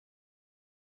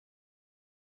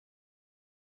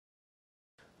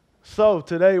So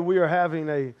today we are having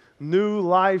a new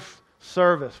life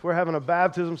service. We're having a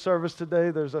baptism service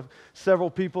today. There's several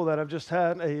people that have just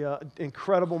had a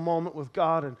incredible moment with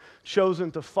God and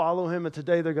chosen to follow Him. And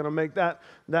today they're going to make that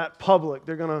public.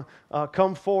 They're going to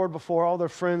come forward before all their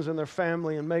friends and their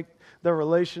family and make their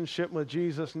relationship with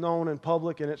Jesus known in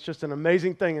public, and it's just an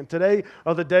amazing thing. And today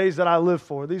are the days that I live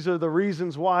for. These are the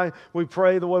reasons why we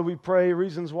pray the way we pray,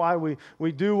 reasons why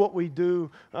we do what we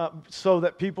do, so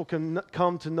that people can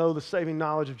come to know the saving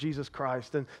knowledge of Jesus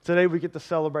Christ. And today we get to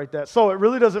celebrate that. So it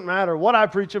really doesn't matter what I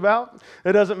preach about.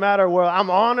 It doesn't matter whether I'm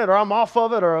on it or I'm off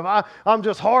of it, or if I'm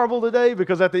just horrible today,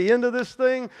 because at the end of this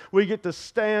thing, we get to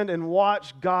stand and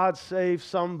watch God save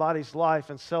somebody's life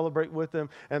and celebrate with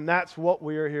them, and that's what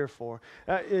we are here for.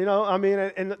 And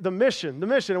the mission,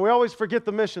 and we always forget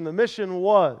the mission. The mission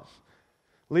was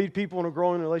lead people in a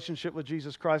growing relationship with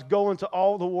Jesus Christ, go into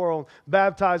all the world,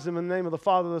 baptize them in the name of the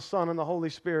Father, the Son, and the Holy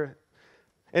Spirit.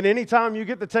 And anytime you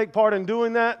get to take part in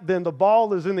doing that, then the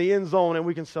ball is in the end zone and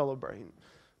we can celebrate.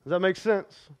 Does that make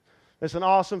sense? It's an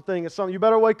awesome thing. It's something you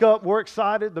better wake up. We're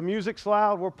excited. The music's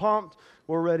loud. We're pumped.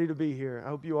 We're ready to be here. I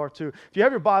hope you are too. If you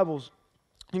have your Bibles,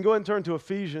 you can go ahead and turn to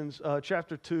Ephesians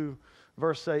chapter 2.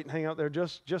 Verse 8, and hang out there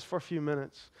just for a few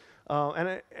minutes.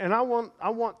 I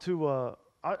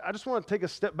just want to take a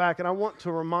step back, and I want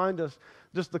to remind us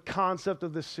just the concept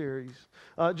of this series.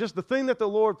 Just the thing that the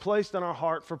Lord placed in our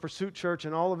heart for Pursuit Church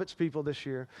and all of its people this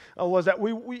year was that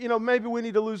we maybe we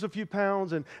need to lose a few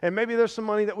pounds, and maybe there's some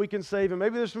money that we can save, and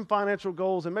maybe there's some financial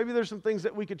goals, and maybe there's some things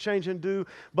that we could change and do,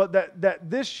 but that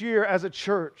this year as a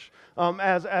church,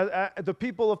 as the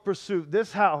people of Pursuit,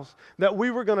 this house, that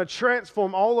we were going to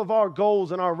transform all of our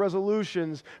goals and our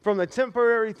resolutions from the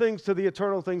temporary things to the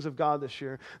eternal things of God this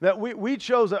year. That we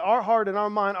chose that our heart and our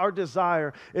mind, our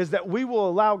desire is that we will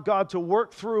allow God to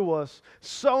work through us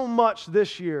so much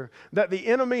this year that the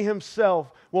enemy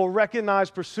himself will recognize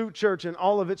Pursuit Church and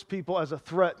all of its people as a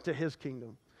threat to his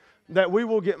kingdom. That we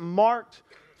will get marked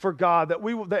for God,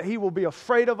 that He will be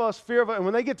afraid of us, fear of us. And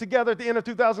when they get together at the end of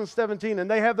 2017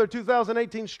 and they have their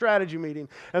 2018 strategy meeting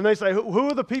and they say, who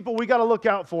are the people we got to look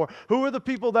out for? Who are the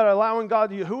people that are allowing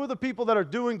God to use? Who are the people that are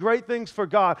doing great things for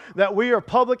God? That we are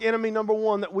public enemy number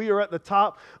one, that we are at the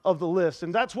top of the list.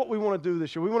 And that's what we want to do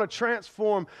this year. We want to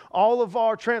transfer all of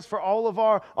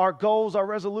our goals, our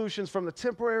resolutions from the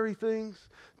temporary things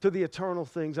to the eternal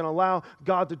things, and allow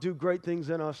God to do great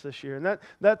things in us this year. And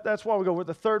that's why we go with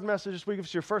the third message this week. If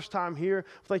it's your first time here,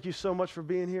 thank you so much for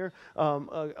being here.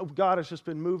 God has just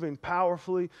been moving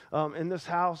powerfully in this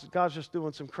house. God's just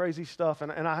doing some crazy stuff,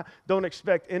 and I don't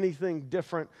expect anything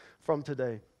different from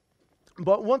today.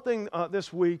 But one thing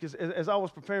this week, is, as I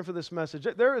was preparing for this message,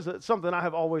 there is something I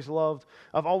have always loved.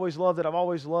 I've always loved it. I've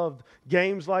always loved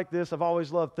games like this. I've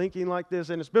always loved thinking like this.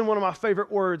 And it's been one of my favorite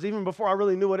words. Even before I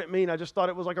really knew what it meant, I just thought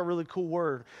it was like a really cool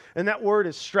word. And that word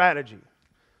is strategy.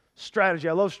 Strategy.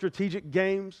 I love strategic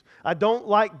games. I don't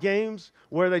like games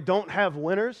where they don't have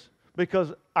winners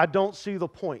because I don't see the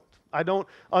point. I don't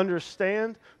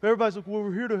understand. Everybody's like, well,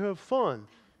 we're here to have fun.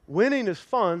 Winning is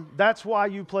fun. That's why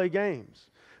you play games.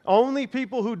 Only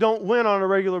people who don't win on a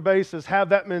regular basis have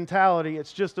that mentality.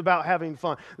 It's just about having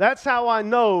fun. That's how I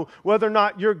know whether or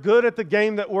not you're good at the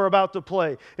game that we're about to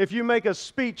play. If you make a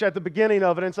speech at the beginning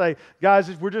of it and say, guys,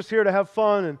 we're just here to have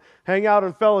fun and hang out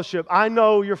and fellowship, I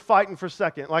know you're fighting for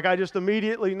second. Like I just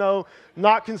immediately know,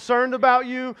 not concerned about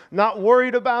you, not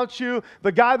worried about you.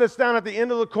 The guy that's down at the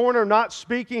end of the corner, not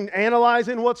speaking,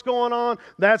 analyzing what's going on,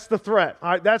 that's the threat. All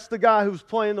right, that's the guy who's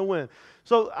playing to win.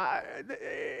 So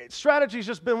strategy's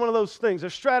just been one of those things.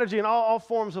 There's strategy in all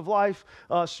forms of life.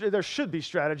 There should be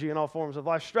strategy in all forms of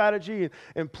life. Strategy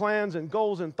and plans and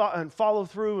goals and thought and follow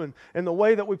through and the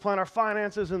way that we plan our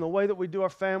finances and the way that we do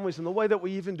our families and the way that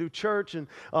we even do church and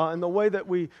the way that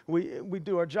we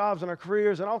do our jobs and our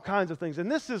careers and all kinds of things. And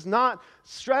this is not,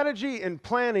 strategy and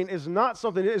planning is not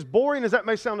something, as boring as that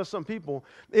may sound to some people,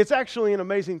 it's actually an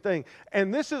amazing thing.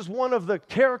 And this is one of the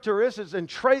characteristics and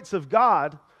traits of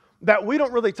God that we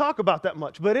don't really talk about that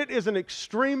much, but it is an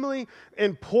extremely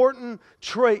important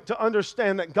trait to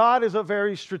understand that God is a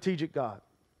very strategic God.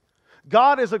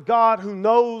 God is a God who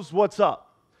knows what's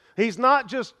up. He's not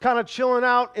just kind of chilling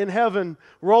out in heaven,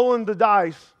 rolling the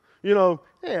dice, yeah,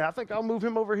 I think I'll move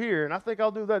him over here, and I think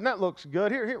I'll do that, and that looks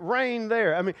good. Here, rain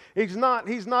there. I mean, he's not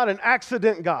an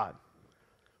accident God,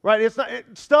 right?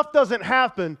 Stuff doesn't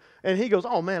happen, and he goes,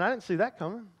 oh man, I didn't see that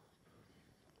coming.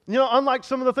 Unlike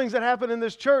some of the things that happen in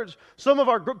this church, some of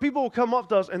our people will come up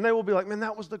to us and they will be like, man,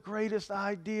 that was the greatest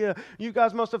idea. You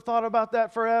guys must have thought about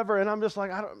that forever. And I'm just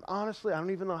like, honestly, I don't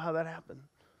even know how that happened.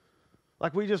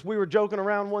 Like we were joking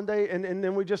around one day and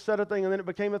then we just said a thing and then it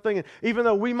became a thing. And even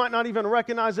though we might not even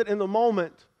recognize it in the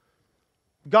moment,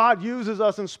 God uses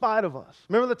us in spite of us.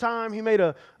 Remember the time He made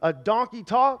a donkey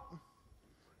talk?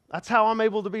 That's how I'm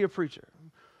able to be a preacher.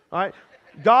 All right?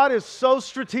 God is so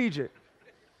strategic.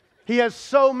 He has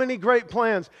so many great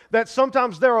plans that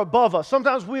sometimes they're above us.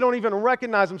 Sometimes we don't even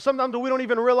recognize them. Sometimes we don't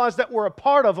even realize that we're a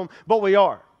part of them, but we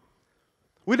are.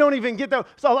 We don't even get that.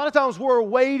 So a lot of times we're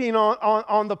waiting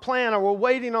on the plan, or we're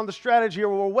waiting on the strategy, or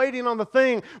we're waiting on the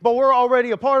thing, but we're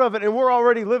already a part of it, and we're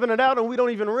already living it out, and we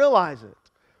don't even realize it.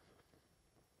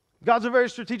 God's a very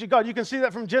strategic God. You can see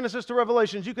that from Genesis to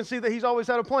Revelations. You can see that He's always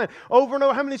had a plan. Over and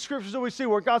over, how many scriptures do we see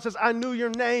where God says, I knew your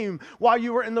name while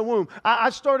you were in the womb. I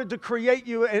started to create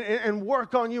you and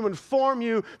work on you and form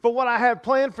you for what I had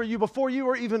planned for you before you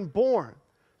were even born.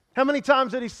 How many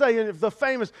times did He say in the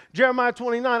famous Jeremiah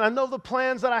 29, I know the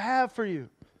plans that I have for you?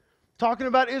 Talking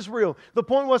about Israel. The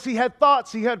point was He had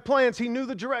thoughts, He had plans, He knew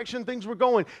the direction things were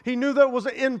going. He knew there was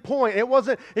an end point.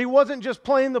 He wasn't just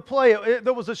playing the play.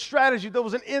 There was a strategy, there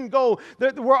was an end goal.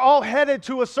 We're all headed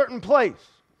to a certain place.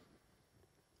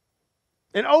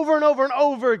 And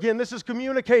over again, this is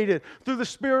communicated through the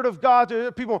Spirit of God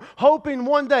to people, hoping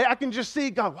one day I can just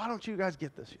see, God, why don't you guys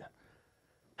get this yet?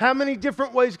 How many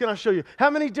different ways can I show you? How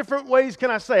many different ways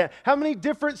can I say it? How many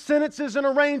different sentences and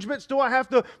arrangements do I have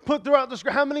to put throughout the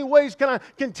script? How many ways can I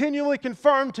continually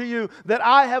confirm to you that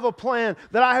I have a plan,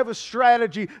 that I have a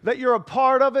strategy, that you're a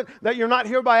part of it, that you're not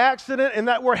here by accident, and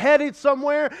that we're headed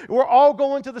somewhere? We're all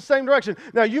going to the same direction.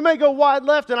 Now, you may go wide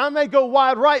left and I may go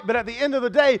wide right, but at the end of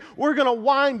the day, we're going to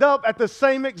wind up at the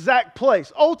same exact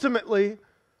place. Ultimately,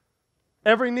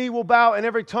 every knee will bow and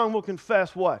every tongue will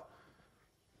confess what?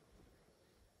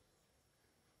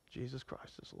 Jesus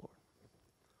Christ is Lord.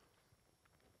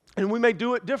 And we may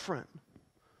do it different.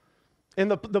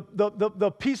 And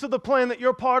the piece of the plan that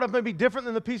you're part of may be different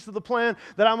than the piece of the plan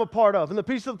that I'm a part of. And the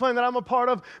piece of the plan that I'm a part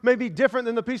of may be different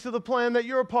than the piece of the plan that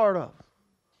you're a part of.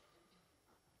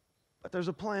 But there's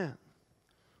a plan.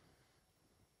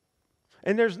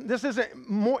 And this isn't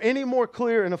any more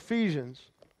clear in Ephesians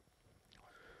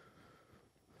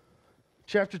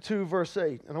chapter 2, verse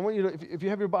 8. And I want you to, if you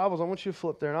have your Bibles, I want you to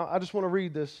flip there. And I just want to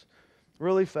read this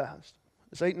really fast.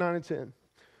 It's 8, 9, and 10.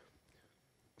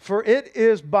 For it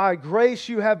is by grace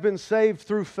you have been saved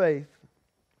through faith.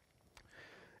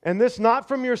 And this not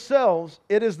from yourselves,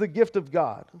 it is the gift of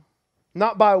God.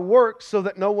 Not by works, so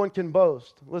that no one can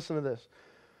boast. Listen to this.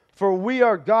 For we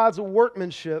are God's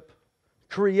workmanship,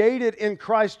 created in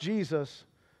Christ Jesus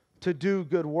to do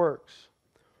good works,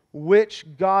 which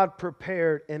God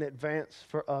prepared in advance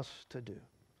for us to do.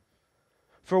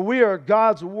 For we are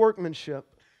God's workmanship,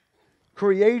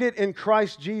 created in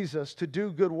Christ Jesus to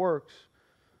do good works,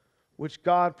 which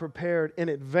God prepared in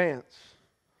advance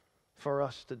for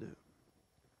us to do.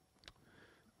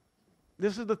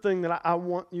 This is the thing that I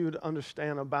want you to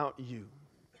understand about you.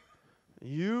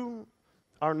 You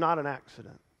are not an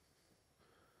accident.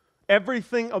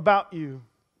 Everything about you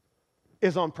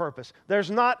is on purpose.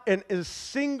 There's not a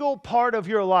single part of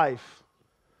your life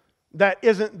that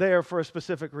isn't there for a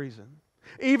specific reason.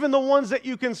 Even the ones that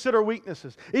you consider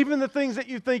weaknesses, even the things that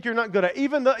you think you're not good at,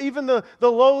 even the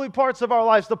lowly parts of our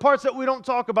lives, the parts that we don't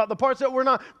talk about, the parts that we're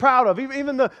not proud of,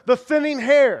 even the thinning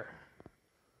hair,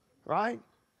 right?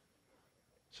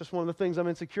 It's just one of the things I'm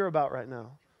insecure about right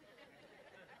now.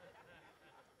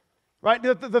 Right?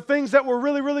 The things that we're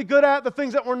really, really good at, the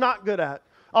things that we're not good at.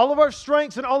 All of our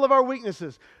strengths and all of our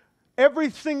weaknesses. Every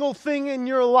single thing in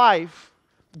your life,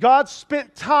 God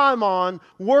spent time on,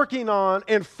 working on,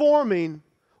 and forming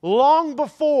long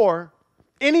before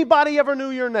anybody ever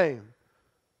knew your name.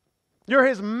 You're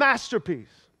His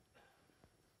masterpiece.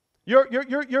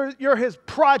 You're His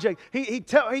project.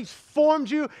 He's formed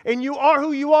you, and you are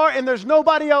who you are, and there's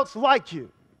nobody else like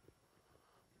you.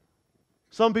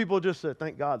 Some people just said,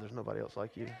 thank God there's nobody else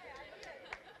like you.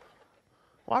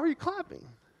 Why were you clapping?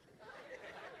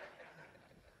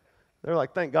 They're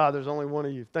like, thank God there's only one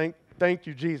of you. Thank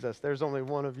you, Jesus, there's only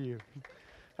one of you.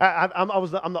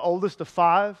 I'm the oldest of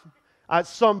 5. At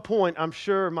some point, I'm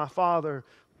sure my father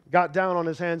got down on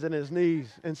his hands and his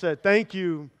knees and said, thank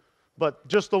you, but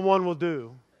just the one will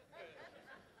do.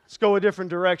 Let's go a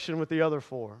different direction with the other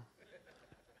 4.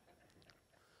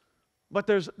 But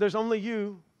there's only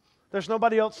you. There's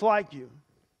nobody else like you.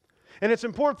 And it's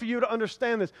important for you to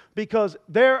understand this because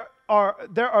there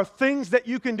are things that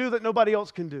you can do that nobody else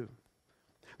can do.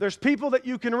 There's people that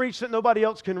you can reach that nobody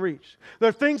else can reach. There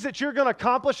are things that you're going to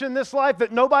accomplish in this life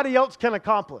that nobody else can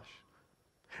accomplish.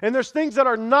 And there's things that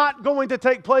are not going to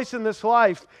take place in this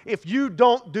life if you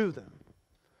don't do them.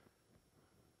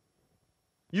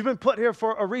 You've been put here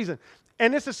for a reason.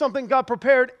 And this is something God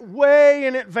prepared way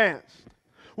in advance,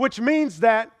 which means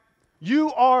that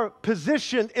you are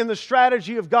positioned in the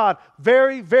strategy of God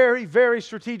very, very, very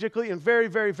strategically and very,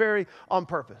 very, very on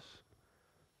purpose.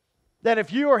 That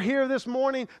if you are here this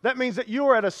morning, that means that you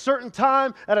are at a certain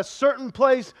time, at a certain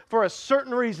place, for a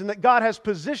certain reason, that God has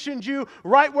positioned you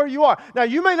right where you are. Now,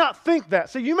 you may not think that.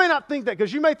 See, you may not think that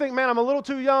because you may think, man, I'm a little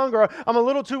too young, or I'm a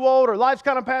little too old, or life's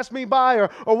kind of passed me by,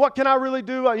 or what can I really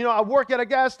do? I work at a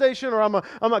gas station, or I'm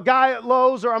a guy at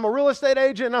Lowe's, or I'm a real estate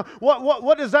agent.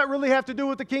 What does that really have to do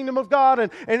with the kingdom of God?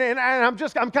 And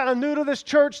I'm kind of new to this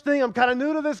church thing. I'm kind of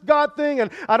new to this God thing,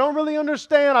 and I don't really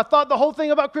understand. I thought the whole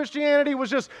thing about Christianity was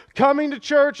just coming to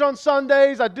church on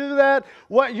Sundays. I do that.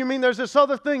 What, you mean there's this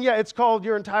other thing? Yeah, it's called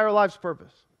your entire life's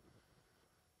purpose.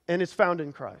 And it's found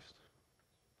in Christ.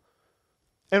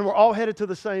 And we're all headed to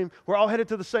the same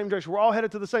direction. We're all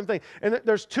headed to the same thing. And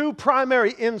there's two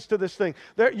primary ends to this thing.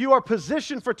 You are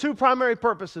positioned for two primary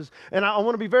purposes. And I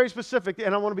want to be very specific,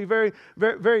 and I want to be very,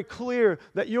 very, very clear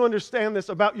that you understand this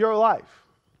about your life.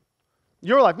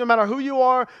 Your life, no matter who you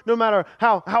are, no matter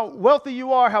how wealthy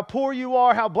you are, how poor you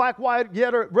are, how black, white,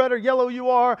 red or yellow you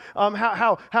are,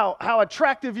 how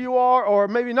attractive you are, or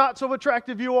maybe not so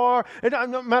attractive you are,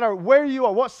 and no matter where you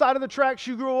are, what side of the tracks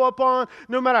you grew up on,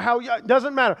 no matter how, it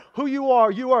doesn't matter who you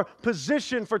are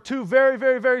positioned for two very,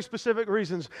 very, very specific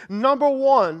reasons. Number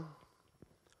one,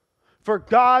 for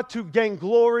God to gain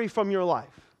glory from your life.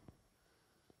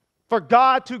 For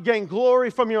God to gain glory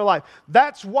from your life.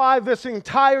 That's why this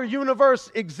entire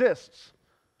universe exists.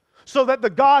 So that the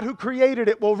God who created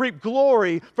it will reap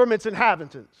glory from its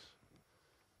inhabitants.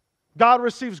 God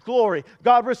receives glory.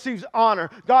 God receives honor.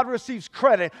 God receives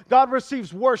credit. God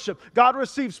receives worship. God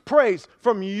receives praise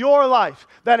from your life.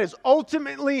 That is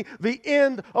ultimately the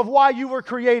end of why you were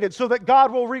created. So that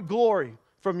God will reap glory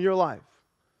from your life.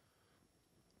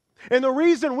 And the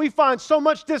reason we find so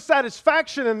much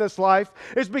dissatisfaction in this life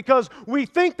is because we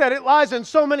think that it lies in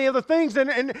so many other things.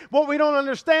 And what we don't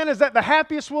understand is that the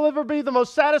happiest we'll ever be, the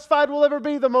most satisfied we'll ever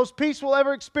be, the most peace we'll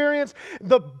ever experience,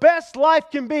 the best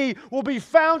life can be will be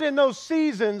found in those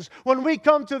seasons when we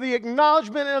come to the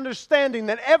acknowledgement and understanding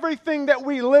that everything that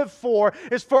we live for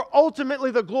is for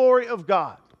ultimately the glory of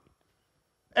God.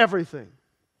 Everything.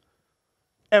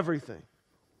 Everything.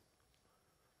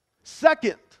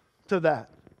 Second to that,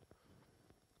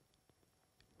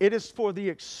 it is for the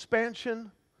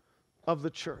expansion of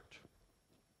the church,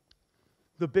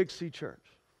 the Big C church.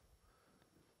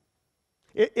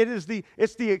 It's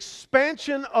the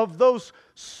expansion of those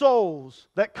souls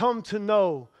that come to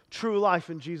know true life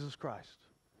in Jesus Christ.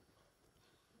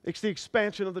 It's the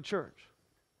expansion of the church.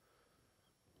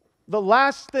 The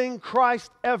last thing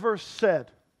Christ ever said,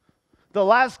 the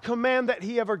last command that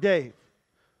He ever gave,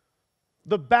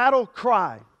 the battle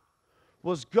cry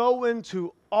was go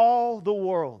into all the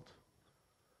world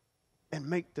and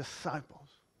make disciples.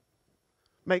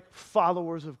 Make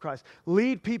followers of Christ.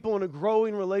 Lead people in a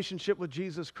growing relationship with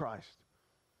Jesus Christ.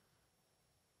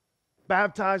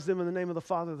 Baptize them in the name of the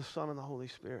Father, the Son, and the Holy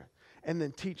Spirit. And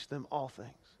then teach them all things.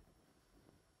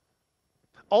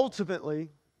 Ultimately,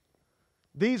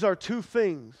 these are two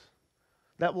things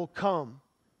that will come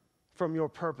from your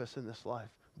purpose in this life.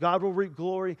 God will reap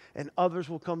glory and others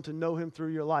will come to know Him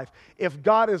through your life. If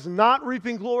God is not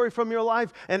reaping glory from your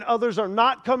life and others are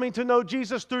not coming to know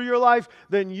Jesus through your life,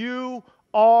 then you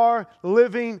are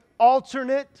living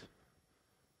alternate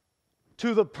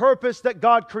to the purpose that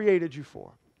God created you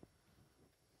for.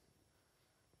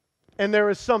 And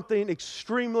there is something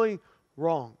extremely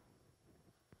wrong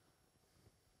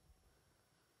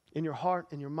in your heart,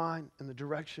 in your mind, in the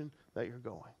direction that you're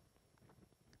going.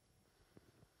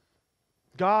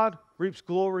 God reaps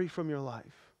glory from your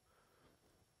life.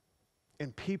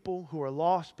 And people who are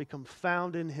lost become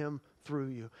found in Him through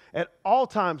you. At all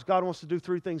times, God wants to do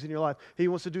three things in your life. He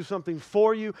wants to do something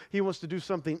for you, He wants to do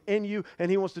something in you, and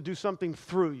He wants to do something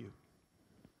through you.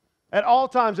 At all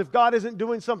times, if God isn't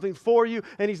doing something for you,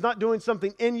 and He's not doing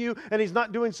something in you, and He's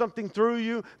not doing something through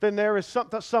you, then there is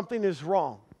something is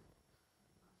wrong.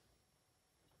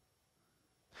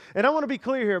 And I want to be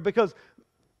clear here because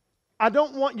I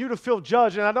don't want you to feel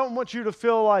judged, and I don't want you to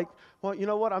feel like, well, you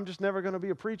know what, I'm just never going to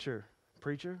be a preacher.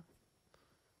 Preacher?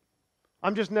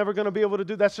 I'm just never going to be able to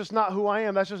do, that's just not who I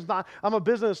am. That's just not, I'm a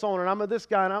business owner, and I'm this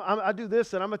guy, and I do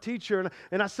this, and I'm a teacher,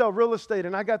 and I sell real estate,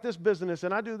 and I got this business,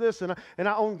 and I do this, and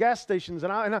I own gas stations,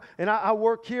 and I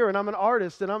work here, and I'm an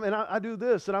artist, and I do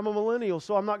this, and I'm a millennial,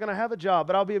 so I'm not going to have a job,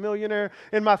 but I'll be a millionaire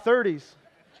in my 30s.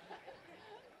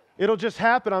 It'll just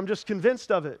happen. I'm just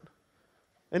convinced of it.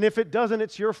 And if it doesn't,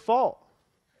 it's your fault.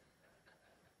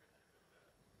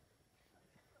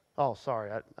 Oh, sorry.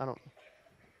 I don't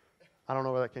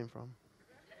know where that came from.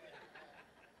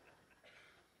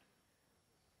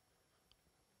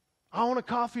 I own a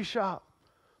coffee shop.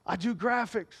 I do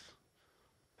graphics.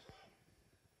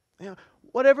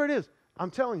 Whatever it is,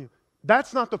 I'm telling you,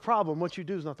 that's not the problem. What you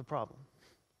do is not the problem.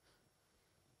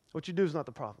 What you do is not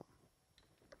the problem.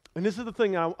 And this is the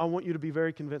thing I want you to be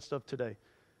very convinced of today.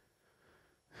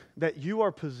 That you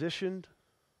are positioned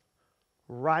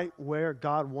right where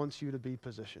God wants you to be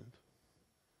positioned.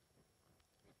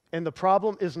 And the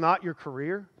problem is not your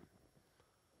career.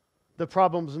 The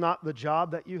problem's not the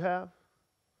job that you have.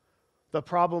 The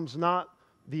problem's not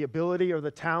the ability or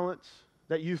the talents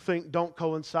that you think don't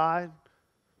coincide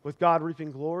with God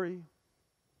reaping glory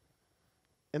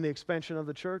and the expansion of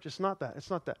the church. It's not that. It's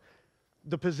not that.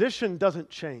 The position doesn't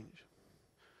change.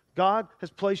 God has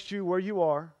placed you where you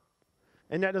are,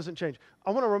 and that doesn't change.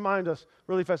 I want to remind us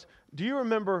really fast. Do you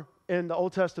remember in the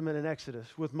Old Testament in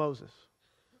Exodus with Moses?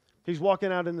 He's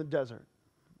walking out in the desert.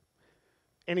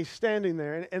 And he's standing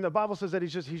there. And the Bible says that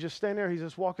he's just standing there. He's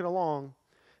just walking along.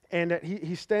 And that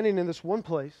he's standing in this one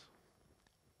place.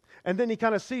 And then he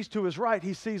kind of sees to his right.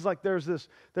 He sees like there's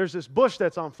this bush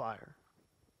that's on fire.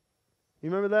 You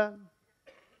remember that?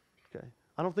 Okay.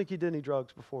 I don't think he did any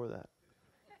drugs before that.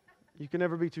 You can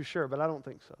never be too sure, but I don't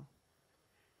think so.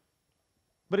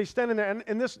 But he's standing there,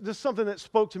 and this is something that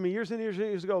spoke to me years and years and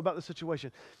years ago about the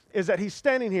situation, is that he's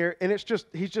standing here, and he's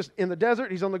just in the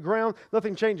desert, he's on the ground,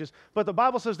 nothing changes. But the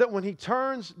Bible says that when he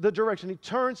turns the direction, he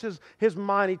turns his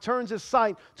mind, he turns his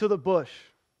sight to the bush,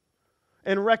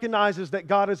 and recognizes that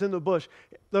God is in the bush.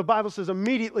 The Bible says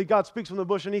immediately God speaks from the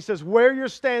bush, and he says, where you're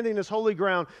standing is holy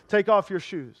ground, take off your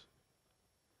shoes.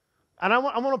 And I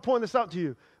want to point this out to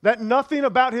you, that nothing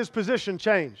about his position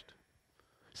changed.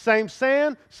 Same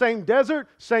sand, same desert,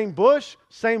 same bush,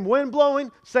 same wind blowing,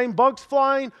 same bugs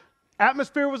flying.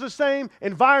 Atmosphere was the same,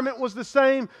 environment was the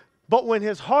same. But when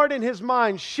his heart and his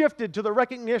mind shifted to the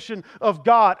recognition of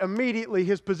God, immediately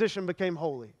his position became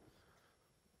holy.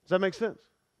 Does that make sense?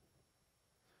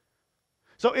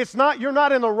 So you're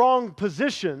not in the wrong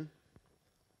position.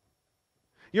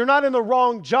 You're not in the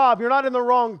wrong job. You're not in the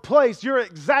wrong place. You're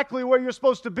exactly where you're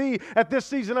supposed to be at this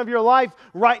season of your life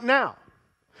right now.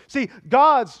 See,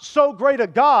 God's so great a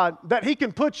God that He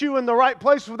can put you in the right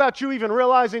place without you even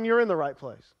realizing you're in the right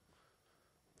place.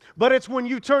 But it's when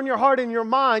you turn your heart and your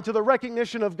mind to the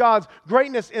recognition of God's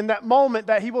greatness in that moment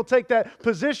that He will take that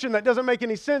position that doesn't make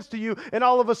any sense to you and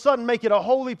all of a sudden make it a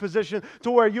holy position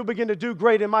to where you begin to do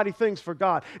great and mighty things for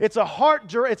God. It's a heart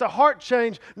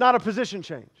change, not a position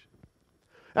change.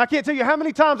 I can't tell you how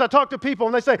many times I talk to people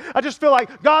and they say, I just feel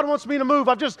like God wants me to move.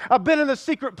 I've been in the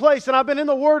secret place and I've been in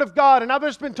the Word of God and I've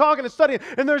just been talking and studying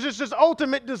and there's just this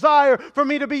ultimate desire for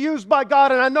me to be used by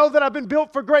God and I know that I've been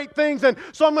built for great things and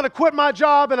so I'm going to quit my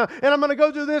job and I'm going to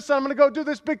go do this and I'm going to go do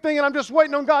this big thing and I'm just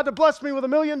waiting on God to bless me with $1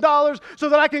 million so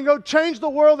that I can go change the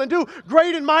world and do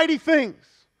great and mighty things.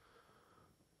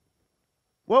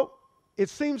 Well, it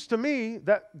seems to me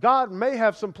that God may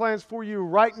have some plans for you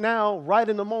right now, right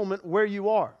in the moment where you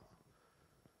are.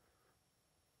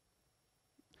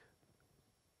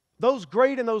 Those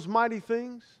great and those mighty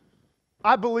things,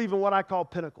 I believe in what I call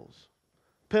pinnacles.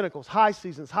 Pinnacles, high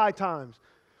seasons, high times.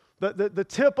 The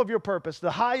tip of your purpose, the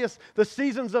highest, the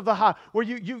seasons of the high, where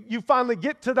you finally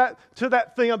get to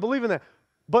that thing. I believe in that.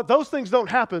 But those things don't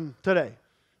happen today.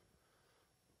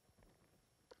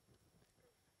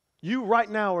 You right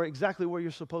now are exactly where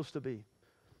you're supposed to be.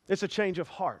 It's a change of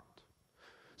heart.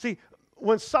 See,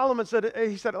 when Solomon said it,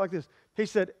 he said it like this. He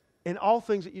said, in all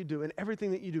things that you do, in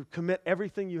everything that you do, commit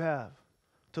everything you have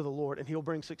to the Lord, and He'll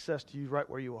bring success to you right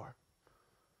where you are.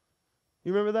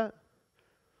 You remember that?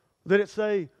 Did it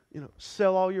say,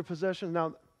 sell all your possessions?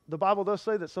 Now, the Bible does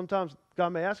say that sometimes God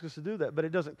may ask us to do that, but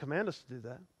it doesn't command us to do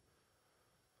that.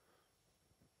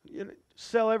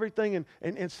 Sell everything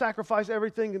and sacrifice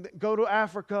everything and go to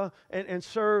Africa and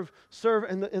serve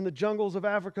in the jungles of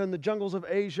Africa and the jungles of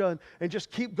Asia and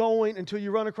just keep going until you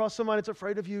run across somebody that's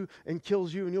afraid of you and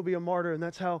kills you and you'll be a martyr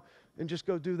and just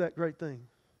go do that great thing.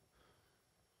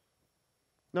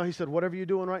 No, he said, whatever you're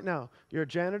doing right now, you're a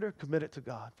janitor, commit it to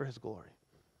God for His glory.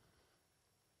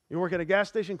 You work at a gas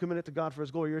station, commit it to God for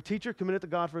His glory. You're a teacher, commit it to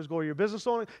God for His glory. You're a business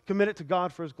owner, commit it to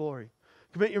God for His glory.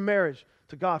 Commit your marriage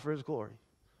to God for His glory.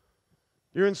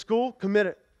 You're in school, commit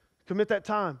it. Commit that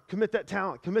time, commit that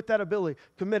talent, commit that ability,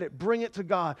 commit it. Bring it to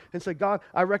God and say, God,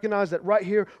 I recognize that right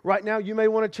here, right now, you may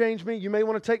want to change me. You may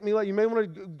want to take me, you may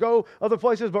want to go other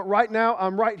places, but right now,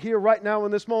 I'm right here, right now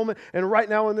in this moment. And right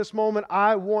now in this moment,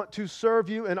 I want to serve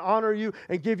you and honor you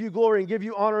and give you glory and give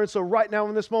you honor. And so right now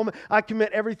in this moment, I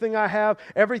commit everything I have,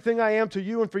 everything I am to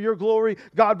you and for your glory.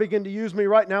 God, begin to use me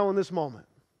right now in this moment.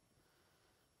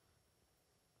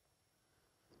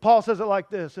 Paul says it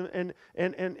like this in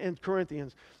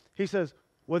Corinthians. He says,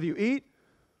 whether you eat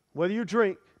whether you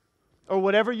drink or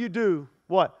whatever you do,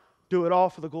 what? Do it all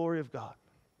for the glory of God.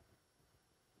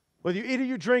 Whether you eat or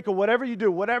you drink or whatever you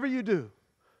do,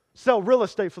 sell real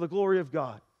estate for the glory of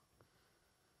God.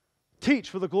 Teach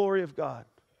for the glory of God.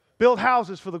 Build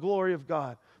houses for the glory of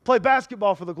God. Play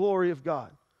basketball for the glory of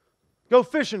God. Go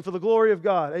fishing for the glory of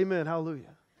God. Amen.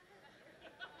 Hallelujah.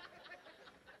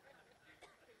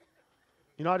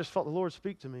 You know, I just felt the Lord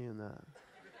speak to me in that.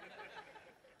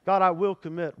 God, I will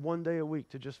commit one day a week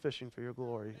to just fishing for your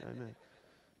glory. Amen.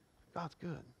 God's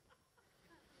good.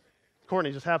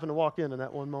 Courtney just happened to walk in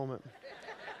that one moment.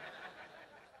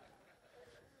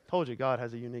 Told you God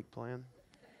has a unique plan.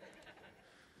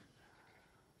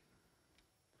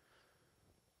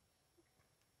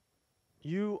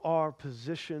 You are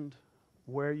positioned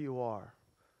where you are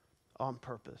on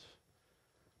purpose.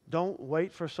 Don't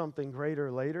wait for something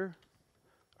greater later,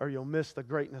 or you'll miss the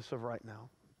greatness of right now.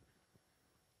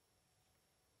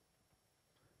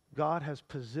 God has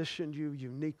positioned you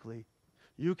uniquely.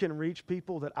 You can reach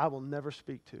people that I will never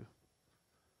speak to.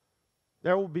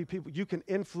 There will be people, you can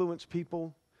influence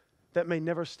people that may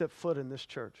never step foot in this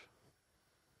church.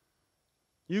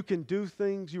 You can do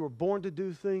things, you were born to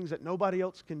do things that nobody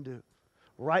else can do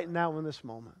right now in this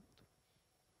moment.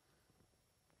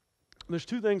 There's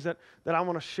two things that I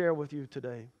want to share with you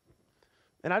today.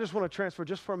 And I just want to transfer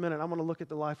just for a minute. I want to look at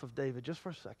the life of David just for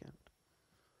a second.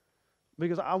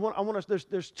 Because I want to,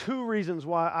 there's two reasons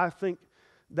why I think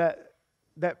that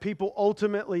people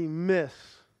ultimately miss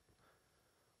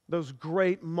those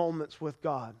great moments with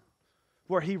God,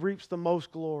 where He reaps the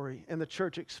most glory and the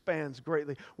church expands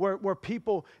greatly, where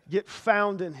people get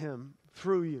found in Him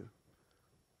through you.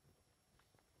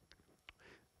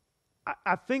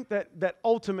 I think that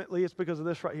ultimately it's because of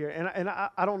this right here. And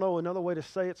I don't know another way to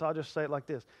say it, so I'll just say it like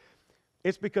this.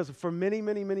 It's because for many,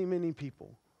 many, many, many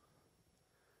people,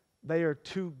 they are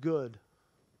too good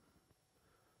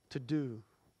to do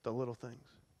the little things.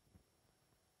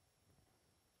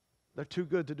 They're too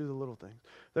good to do the little things.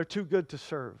 They're too good to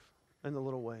serve in the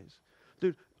little ways.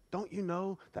 Dude, don't you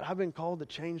know that I've been called to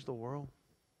change the world?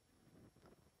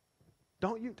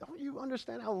 Don't you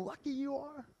understand how lucky you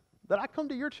are that I come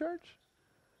to your church?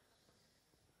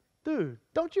 Dude,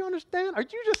 don't you understand? Are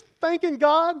you just thanking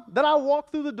God that I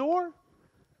walk through the door?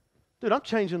 Dude, I'm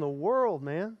changing the world,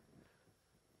 man.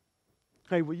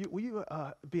 Hey, will you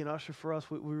be an usher for us?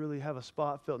 We really have a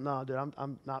spot filled. No, dude,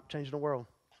 I'm not changing the world.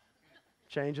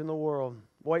 Changing the world.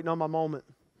 Waiting on my moment.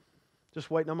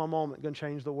 Just waiting on my moment. Going to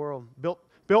change the world.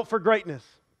 Built for greatness.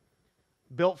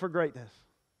 Built for greatness.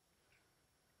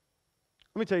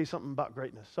 Let me tell you something about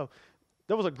greatness. So,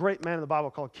 there was a great man in the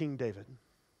Bible called King David.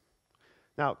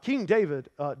 Now, King David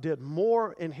did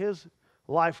more in his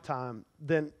lifetime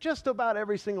than just about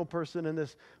every single person in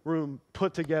this room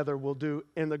put together will do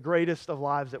in the greatest of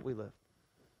lives that we live.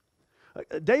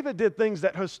 David did things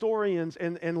that historians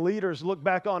and leaders look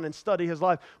back on and study his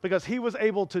life because he was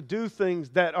able to do things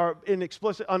that are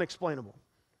unexplainable.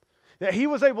 That he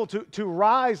was able to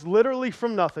rise literally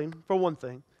from nothing, for one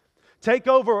thing, take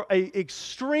over an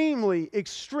extremely,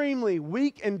 extremely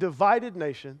weak and divided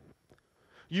nation,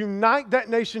 unite that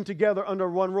nation together under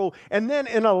one rule, and then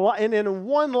in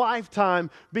one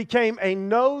lifetime became a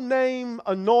no-name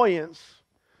annoyance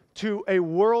to a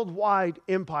worldwide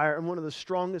empire and one of the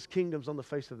strongest kingdoms on the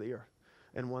face of the earth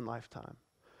in one lifetime.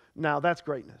 Now, that's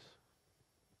greatness.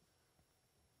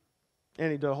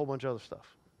 And he did a whole bunch of other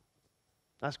stuff.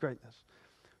 That's greatness.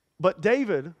 But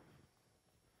David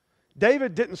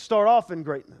didn't start off in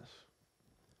greatness.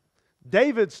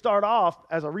 David started off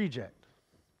as a reject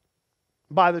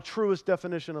by the truest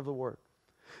definition of the word.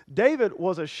 David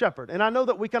was a shepherd. And I know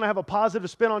that we kind of have a positive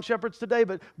spin on shepherds today,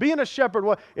 but being a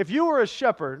shepherd, if you were a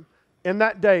shepherd in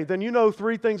that day, then you know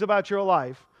three things about your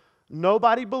life.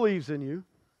 Nobody believes in you.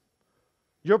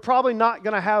 You're probably not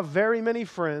going to have very many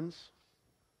friends.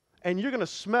 And you're going to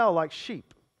smell like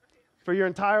sheep for your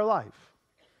entire life.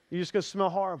 You're just going to smell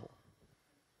horrible.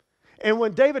 And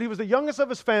when David, he was the youngest of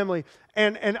his family,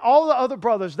 and all the other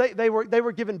brothers, they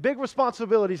were given big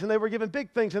responsibilities, and they were given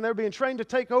big things, and they were being trained to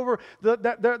take over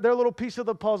their little piece of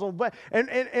the puzzle.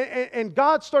 And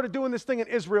God started doing this thing in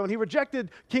Israel, and He rejected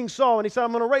King Saul, and He said,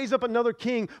 I'm going to raise up another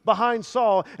king behind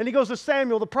Saul. And He goes to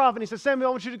Samuel, the prophet, and He says, Samuel,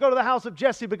 I want you to go to the house of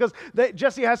Jesse, because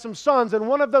Jesse has some sons, and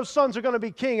one of those sons are going to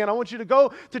be king. And I want you to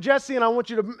go to Jesse, and I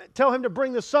want you to tell him to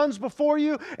bring the sons before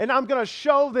you, and I'm going to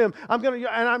show them, I'm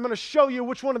going to show you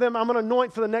which one of them I'm going to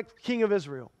anoint for the next king of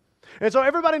Israel. And so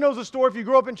everybody knows the story. If you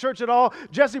grew up in church at all,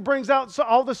 Jesse brings out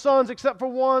all the sons except for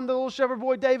one, the little shepherd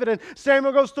boy David, and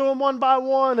Samuel goes through them one by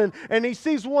one, and he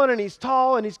sees one, and he's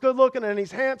tall, and he's good looking, and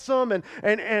he's handsome, and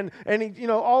he,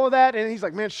 all of that, and he's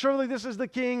like, man, surely this is the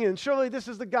king, and surely this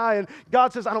is the guy, and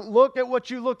God says, I don't look at what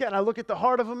you look at, I look at the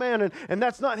heart of a man, and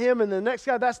that's not him, and the next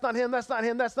guy, that's not him, that's not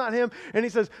him, that's not him, and he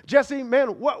says, Jesse, man,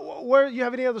 where you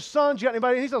have any other sons? You got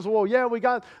anybody? And he says, well, yeah, we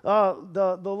got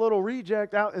the little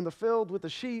reject out in the field with the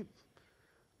sheep.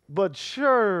 But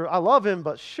sure, I love him,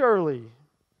 but surely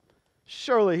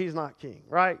he's not king,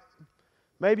 right?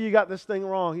 Maybe you got this thing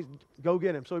wrong. Go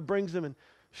get him. So he brings him, and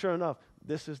sure enough,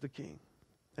 this is the king.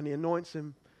 And he anoints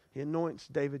him. He anoints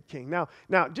David king. Now,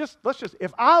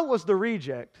 if I was the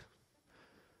reject,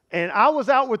 and I was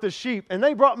out with the sheep, and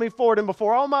they brought me forward, and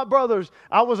before all my brothers,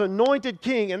 I was anointed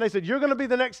king, and they said, you're going to be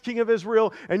the next king of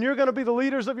Israel, and you're going to be the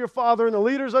leaders of your father and the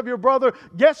leaders of your brother.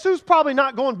 Guess who's probably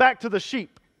not going back to the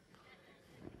sheep?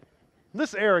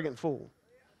 This arrogant fool.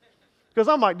 Because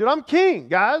I'm like, dude, I'm king,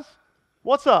 guys.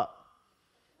 What's up?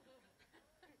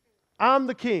 I'm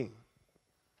the king.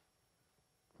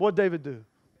 What'd David do?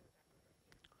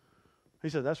 He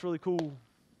said, that's really cool.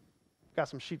 Got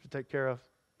some sheep to take care of.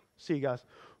 See you guys.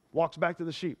 Walks back to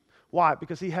the sheep. Why?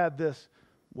 Because he had this,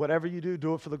 whatever you do,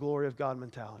 do it for the glory of God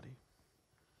mentality.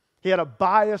 He had a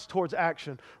bias towards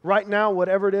action. Right now,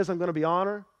 whatever it is, I'm going to be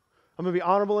honored. I'm going to be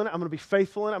honorable in it. I'm going to be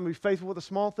faithful in it. I'm going to be faithful with the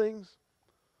small things.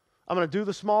 I'm going to do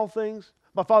the small things.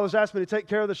 My father's asked me to take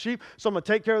care of the sheep, so I'm going to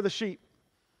take care of the sheep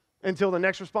until the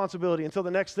next responsibility, until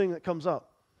the next thing that comes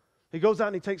up. He goes out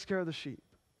and he takes care of the sheep.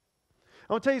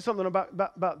 I'm going to tell you something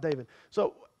about David.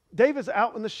 So David's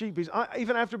out in the sheep. He's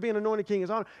even after being anointed king, he's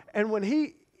honored. And when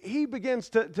he begins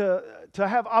to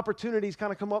have opportunities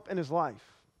kind of come up in his life.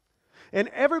 And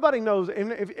everybody knows,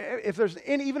 even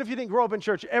if you didn't grow up in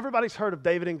church, everybody's heard of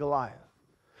David and Goliath.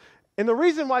 And the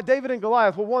reason why David and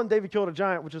Goliath, well, one, David killed a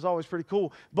giant, which is always pretty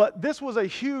cool, but this was a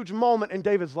huge moment in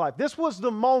David's life. This was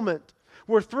the moment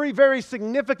where three very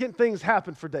significant things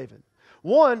happened for David.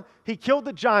 One, he killed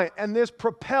the giant, and this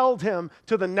propelled him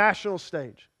to the national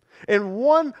stage. In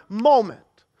one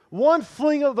moment, one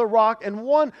fling of the rock, and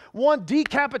one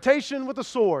decapitation with a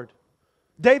sword,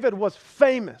 David was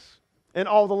famous in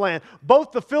all the land.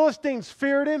 Both the Philistines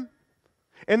feared him,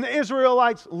 and the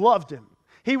Israelites loved him.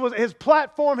 His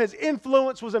platform, his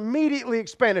influence was immediately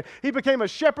expanded. He became a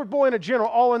shepherd boy and a general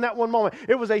all in that one moment.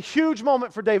 It was a huge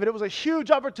moment for David. It was a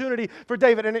huge opportunity for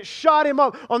David, and it shot him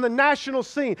up on the national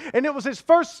scene. And it was his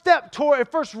first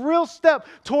real step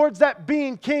towards that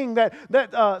being king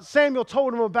that Samuel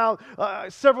told him about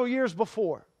several years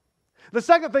before. The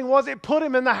second thing was it put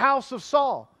him in the house of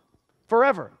Saul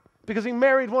forever because he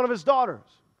married one of his daughters.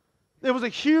 It was a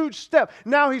huge step.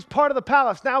 Now he's part of the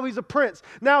palace. Now he's a prince.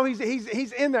 Now he's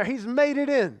in there. He's made it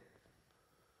in.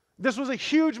 This was a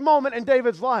huge moment in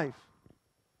David's life.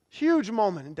 Huge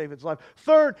moment in David's life.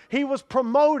 Third, he was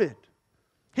promoted.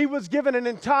 He was given an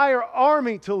entire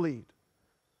army to lead.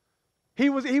 He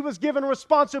was given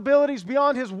responsibilities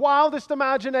beyond his wildest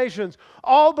imaginations,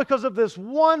 all because of this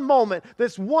one moment,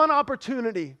 this one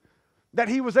opportunity that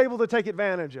he was able to take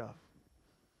advantage of.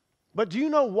 But do you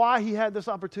know why he had this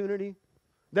opportunity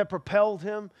that propelled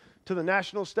him to the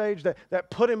national stage, that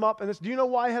put him up in this? Do you know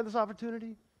why he had this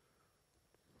opportunity?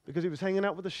 Because he was hanging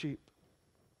out with the sheep.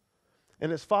 And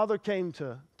his father came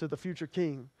to the future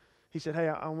king. He said, hey,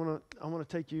 I want to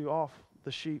take you off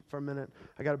the sheep for a minute.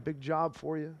 I got a big job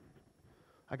for you.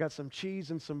 I got some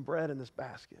cheese and some bread in this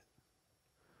basket.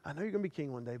 I know you're going to be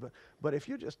king one day, but if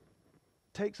you just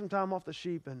take some time off the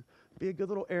sheep and be a good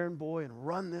little errand boy and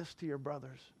run this to your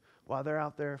brothers while they're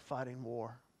out there fighting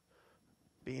war,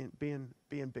 being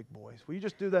big boys. Will you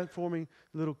just do that for me,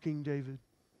 little King David?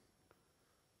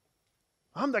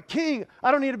 I'm the king.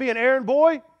 I don't need to be an errand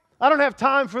boy. I don't have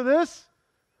time for this.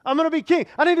 I'm going to be king.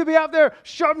 I need to be out there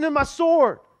sharpening my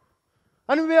sword.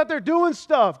 I need to be out there doing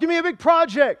stuff. Give me a big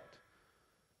project.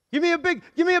 Give me a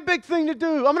big thing to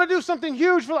do. I'm going to do something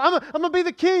huge. I'm going to be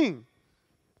the king.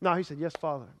 No, he said, yes,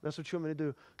 Father. That's what you want me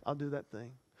to do. I'll do that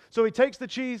thing. So he takes the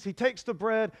cheese, he takes the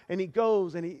bread, and he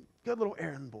goes, and good little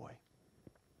errand boy.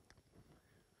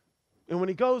 And when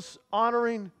he goes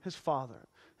honoring his father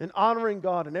and honoring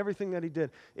God and everything that he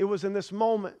did, it was in this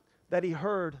moment that he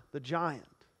heard the giant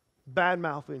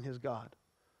bad-mouthing his God.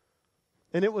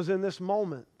 And it was in this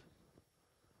moment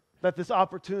that this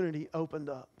opportunity opened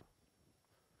up.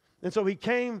 And so he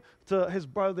came to his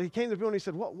brother, he came to people and he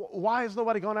said, why has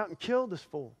nobody gone out and killed this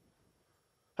fool?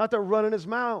 Out there running his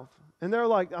mouth. And they're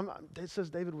like, it says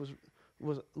David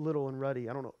was little and ruddy.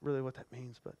 I don't know really what that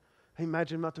means, but I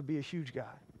imagine him not to be a huge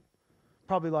guy.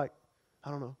 Probably like,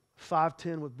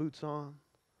 5'10" with boots on,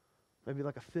 maybe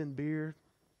like a thin beard.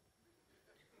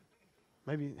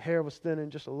 Maybe hair was thinning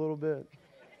just a little bit.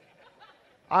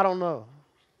 I don't know.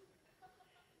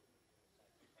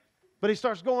 But he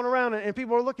starts going around and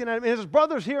people are looking at him. And his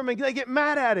brothers hear him and they get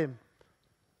mad at him.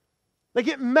 They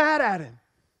get mad at him.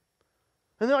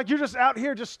 And they're like, you're just out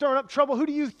here just stirring up trouble. Who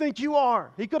do you think you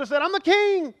are? He could have said, I'm the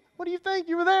king. What do you think?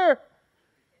 You were there.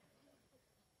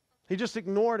 He just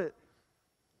ignored it.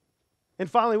 And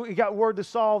finally, we got word to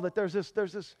Saul that there's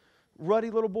this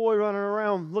ruddy little boy running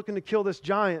around looking to kill this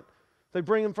giant. They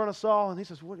bring him in front of Saul, and he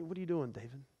says, what are you doing,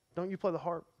 David? Don't you play the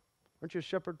harp? Aren't you a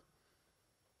shepherd?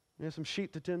 You have some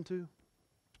sheep to tend to?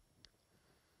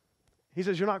 He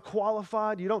says, you're not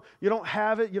qualified. You don't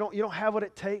have it. You don't have what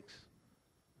it takes.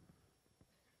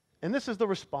 And this is the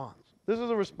response. This is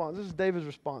the response. This is David's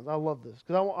response. I love this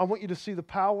because I want you to see the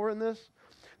power in this,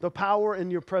 the power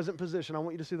in your present position. I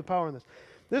want you to see the power in this.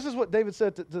 This is what David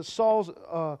said to Saul's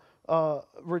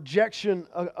rejection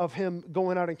of him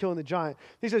going out and killing the giant.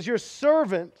 He says, your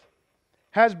servant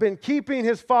has been keeping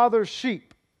his father's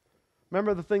sheep.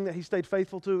 Remember the thing that he stayed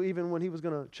faithful to even when he was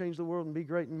going to change the world and be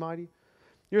great and mighty?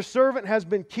 Your servant has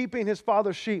been keeping his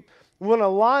father's sheep. When a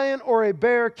lion or a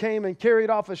bear came and carried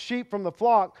off a sheep from the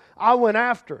flock, I went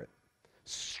after it,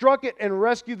 struck it and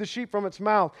rescued the sheep from its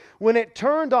mouth. When it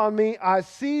turned on me, I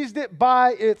seized it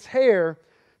by its hair,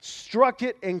 struck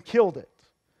it and killed it.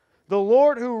 The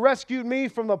Lord who rescued me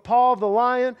from the paw of the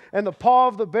lion and the paw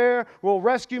of the bear will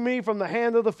rescue me from the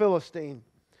hand of the Philistine.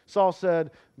 Saul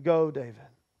said, go, David.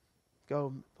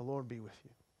 Go, the Lord be with you.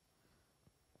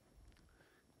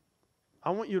 I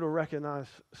want you to recognize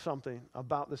something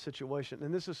about the situation.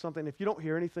 And this is something, if you don't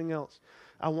hear anything else,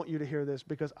 I want you to hear this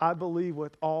because I believe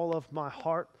with all of my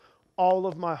heart,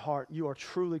 you are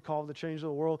truly called to change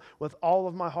the world. With all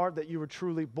of my heart that you were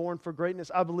truly born for greatness.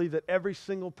 I believe that every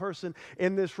single person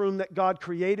in this room that God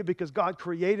created, because God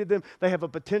created them, they have a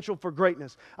potential for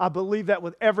greatness. I believe that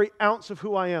with every ounce of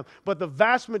who I am. But the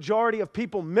vast majority of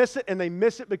people miss it, and they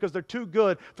miss it because they're too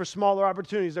good for smaller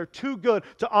opportunities. They're too good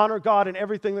to honor God in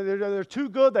everything. They're too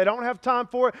good. They don't have time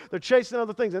for it. They're chasing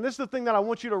other things. And this is the thing that I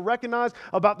want you to recognize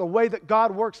about the way that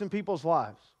God works in people's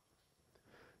lives.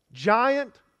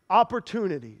 Giant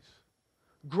opportunities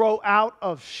grow out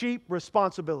of sheep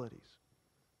responsibilities.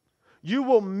 You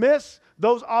will miss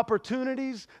those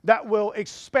opportunities that will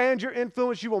expand your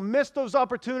influence. You will miss those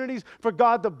opportunities for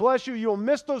God to bless you. You will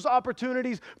miss those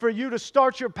opportunities for you to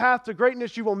start your path to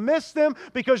greatness. You will miss them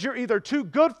because you're either too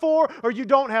good for, or you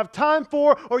don't have time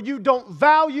for, or you don't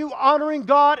value honoring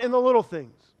God in the little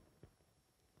things.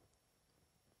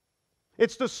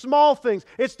 It's the small things.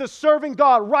 It's the serving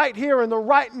God right here in the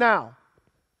right now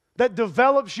that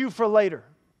develops you for later,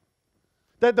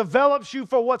 that develops you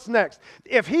for what's next.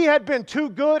 If he had been too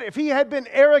good, if he had been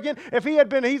arrogant, if he had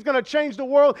been, he's going to change the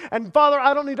world, and Father,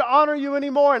 I don't need to honor you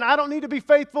anymore, and I don't need to be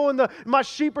faithful in my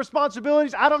sheep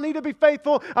responsibilities. I don't need to be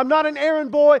faithful. I'm not an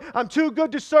errand boy. I'm too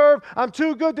good to serve. I'm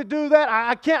too good to do that.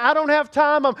 I can't. I don't have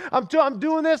time. I'm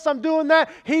doing this. I'm doing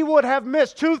that. He would have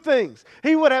missed two things.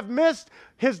 He would have missed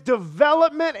his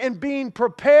development in being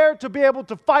prepared to be able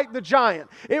to fight the giant.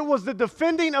 It was the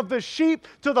defending of the sheep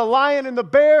to the lion and the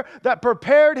bear that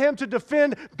prepared him to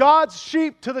defend God's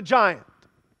sheep to the giant.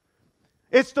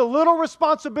 It's the little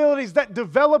responsibilities that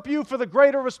develop you for the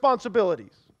greater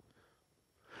responsibilities.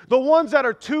 The ones that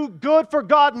are too good for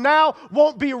God now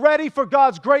won't be ready for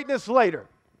God's greatness later.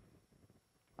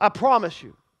 I promise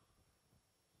you.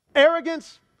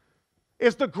 Arrogance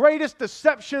is the greatest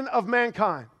deception of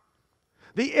mankind.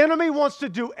 The enemy wants to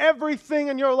do everything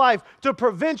in your life to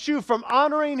prevent you from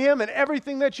honoring him in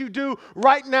everything that you do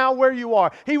right now where you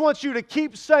are. He wants you to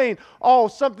keep saying, oh,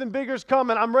 something bigger's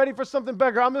coming. I'm ready for something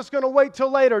bigger. I'm just going to wait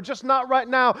till later. Just not right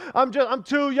now. I'm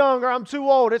too young, or I'm too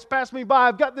old. It's passed me by.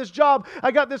 I've got this job.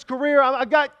 I got this career. I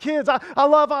got kids. I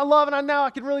love, and now I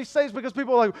can really say it's because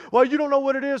people are like, well, you don't know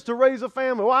what it is to raise a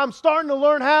family. Well, I'm starting to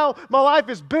learn how. My life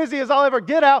is busy as I'll ever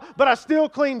get out, but I still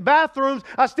clean bathrooms.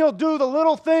 I still do the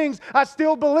little things. I still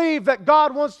believe that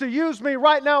God wants to use me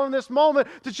right now in this moment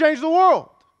to change the world.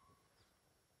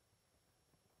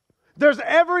 There's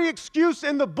every excuse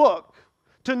in the book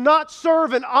to not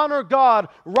serve and honor God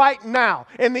right now.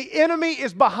 And the enemy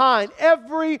is behind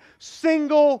every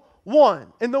single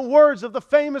one. In the words of the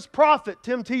famous prophet,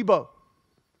 Tim Tebow.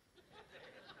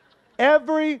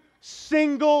 Every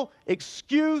single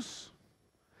excuse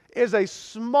is a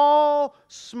small,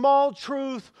 small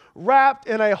truth wrapped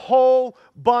in a whole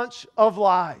bunch of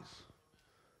lies.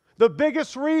 The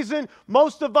biggest reason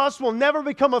most of us will never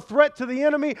become a threat to the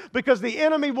enemy because the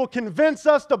enemy will convince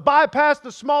us to bypass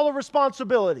the smaller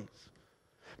responsibilities.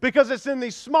 Because it's in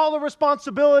these smaller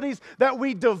responsibilities that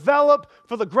we develop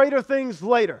for the greater things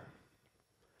later.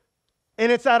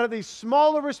 And it's out of these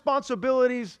smaller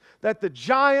responsibilities that the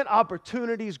giant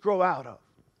opportunities grow out of.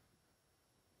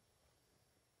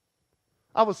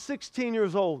 I was 16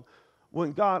 years old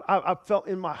when I felt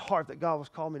in my heart that God was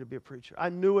calling me to be a preacher. I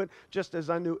knew it just as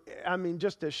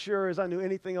just as sure as I knew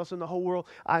anything else in the whole world.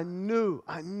 I knew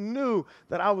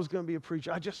that I was going to be a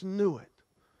preacher. I just knew it.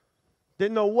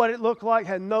 Didn't know what it looked like,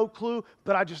 had no clue,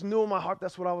 but I just knew in my heart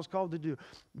that's what I was called to do.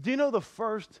 Do you know the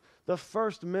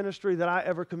first ministry that I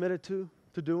ever committed to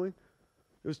doing?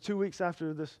 It was 2 weeks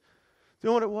after this. Do you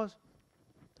know what it was?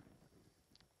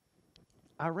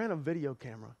 I ran a video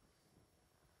camera,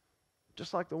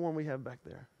 just like the one we have back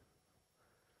there.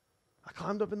 I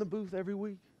climbed up in the booth every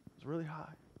week. It was really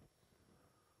high.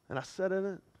 And I sat in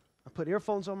it. I put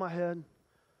earphones on my head, and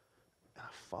I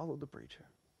followed the preacher.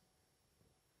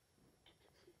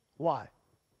 Why?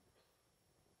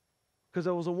 Because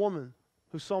there was a woman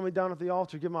who saw me down at the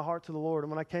altar give my heart to the Lord.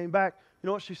 And when I came back, you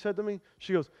know what she said to me?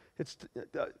 She goes, it's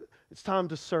time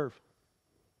to serve.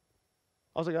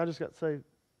 I was like, I just got saved.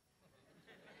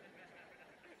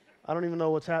 I don't even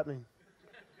know what's happening.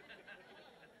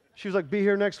 She was like, be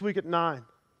here next week at 9.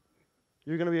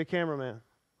 You're going to be a cameraman.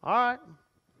 All right,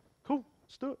 cool,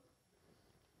 let's do it.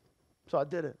 So I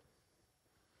did it.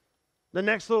 The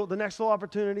next little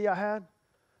opportunity I had,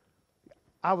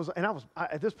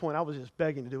 at this point, I was just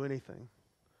begging to do anything.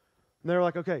 And they were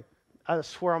like, okay, I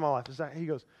swear on my life. He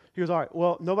goes, all right,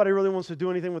 well, nobody really wants to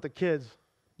do anything with the kids.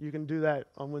 You can do that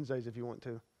on Wednesdays if you want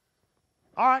to.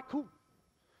 All right, cool.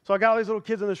 So I got all these little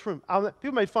kids in this room.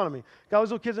 People made fun of me. Got all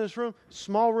these little kids in this room,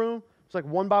 small room. It's like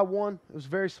 1 by 1. It was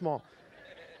very small.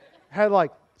 Had like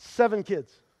 7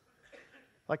 kids.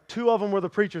 Like 2 of them were the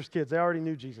preacher's kids. They already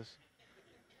knew Jesus.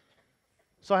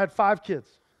 So I had 5 kids,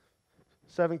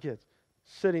 7 kids.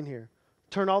 Sitting here.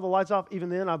 Turned all the lights off. Even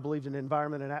then, I believed in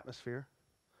environment and atmosphere.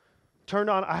 Turned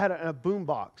on, I had a boom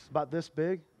box about this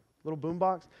big, little boom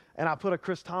box, and I put a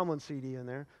Chris Tomlin CD in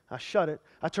there. I shut it.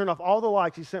 I turned off all the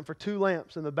lights. He sent for 2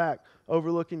 lamps in the back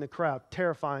overlooking the crowd.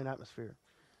 Terrifying atmosphere.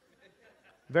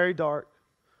 Very dark.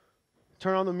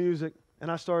 Turn on the music,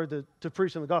 and I started to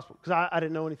preach in the gospel because I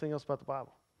didn't know anything else about the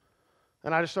Bible.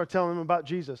 And I just started telling them about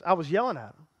Jesus. I was yelling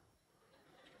at them.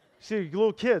 See,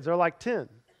 little kids, they're like 10.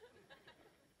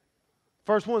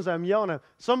 First ones I'm yelling at.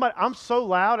 I'm so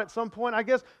loud at some point, I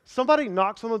guess, somebody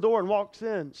knocks on the door and walks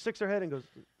in, sticks their head and goes,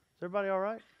 is everybody all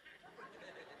right?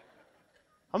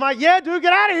 I'm like, yeah, dude,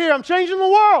 get out of here. I'm changing the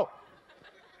world.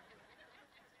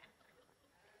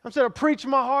 I'm sitting there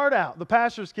preaching my heart out. The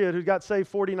pastor's kid who got saved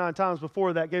 49 times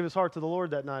before that gave his heart to the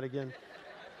Lord that night again.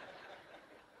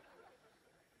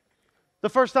 The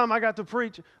first time I got to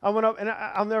preach, I went up, and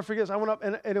I'll never forget this. I went up,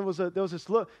 and there was a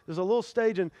little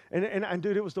stage, and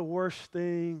dude, it was the worst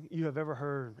thing you have ever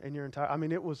heard in your entire. I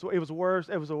mean, it was worse.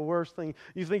 It was the worst thing.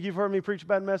 You think you've heard me preach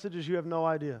bad messages? You have no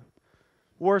idea.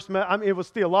 It was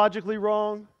theologically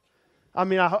wrong. I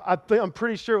mean, I'm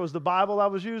pretty sure it was the Bible I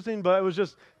was using, but it was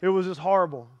just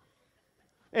horrible.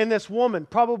 And this woman,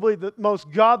 probably the most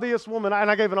godliest woman,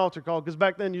 and I gave an altar call, because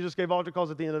back then you just gave altar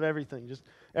calls at the end of everything, just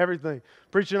everything.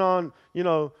 Preaching on,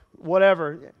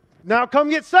 whatever. Now come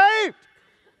get saved.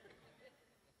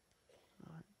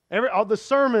 The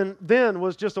sermon then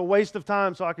was just a waste of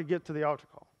time so I could get to the altar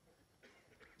call.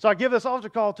 So I give this altar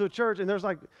call to a church, and there's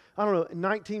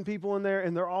 19 people in there,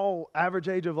 and they're all average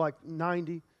age of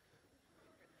 90.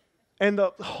 And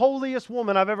the holiest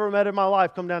woman I've ever met in my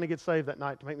life come down and get saved that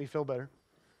night to make me feel better.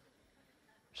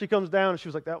 She comes down and she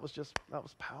was like, that was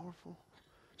powerful.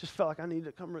 Just felt like I needed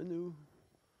to come renew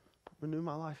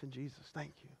my life in Jesus.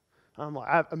 Thank you. I'm like,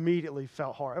 I immediately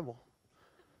felt horrible.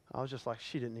 I was just like,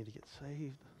 she didn't need to get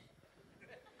saved.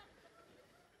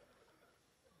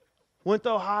 Went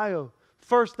to Ohio.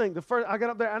 I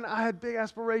got up there and I had big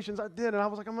aspirations. I did, and I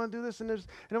was like, I'm going to do this and I'm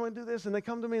going to do this. And they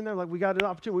come to me and they're like, we got an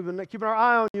opportunity. We've been keeping our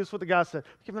eye on you. Is what the guy said.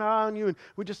 Keeping our eye on you, and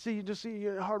we just see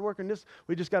you hard work, and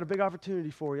we just got a big opportunity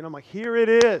for you. And I'm like, here it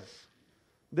is.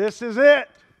 This is it.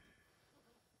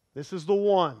 This is the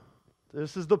one.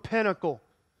 This is the pinnacle.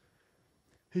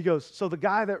 He goes, so the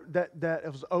guy that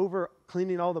was over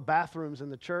cleaning all the bathrooms in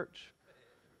the church,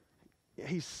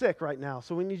 he's sick right now,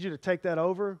 so we need you to take that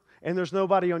over, and there's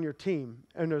nobody on your team,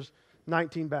 and there's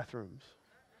 19 bathrooms.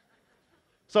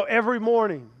 So every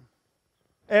morning,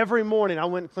 I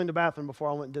went and cleaned the bathroom before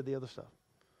I went and did the other stuff.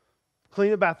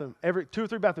 Clean the bathroom, 2 or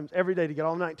 3 bathrooms every day to get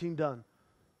all 19 done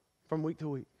from week to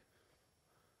week.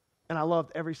 And I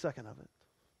loved every second of it.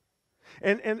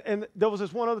 And there was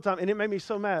this one other time, and it made me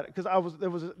so mad because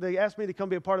they asked me to come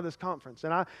be a part of this conference,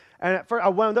 and at first I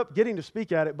wound up getting to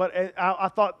speak at it, but I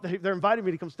thought they're inviting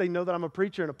me to come stay, know that I'm a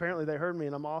preacher, and apparently they heard me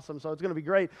and I'm awesome, so it's going to be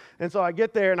great. And so I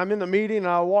get there and I'm in the meeting and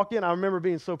I walk in. I remember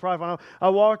being so prideful. I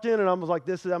walked in and I was like,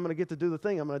 I'm going to get to do the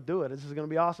thing. I'm going to do it. This is going to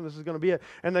be awesome. This is going to be it.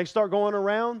 And they start going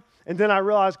around, and then I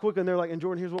realized quickly, and they're like, and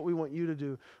Jordan, here's what we want you to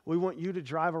do. We want you to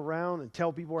drive around and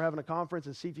tell people we're having a conference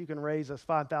and see if you can raise us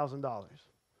 $5,000.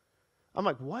 I'm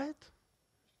like, what?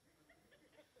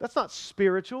 That's not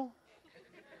spiritual.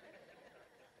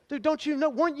 Dude, don't you know?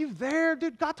 Weren't you there?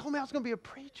 Dude, God told me I was going to be a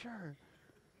preacher.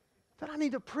 That I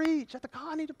need to preach.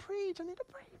 I need to preach. I need to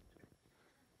preach.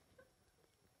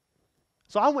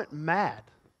 So I went mad.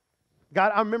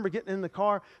 God, I remember getting in the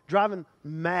car, driving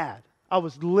mad. I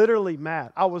was literally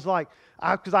mad. I was like,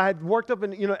 because I had worked up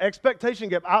in, expectation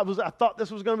gap. I thought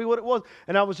this was going to be what it was,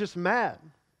 and I was just mad.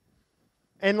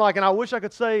 And I wish I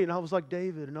could say, and I was like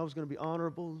David, and I was going to be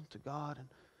honorable to God and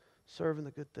serving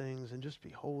the good things and just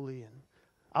be holy. And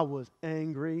I was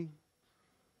angry.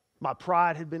 My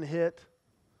pride had been hit.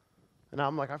 And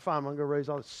I'm like, I'm going to go raise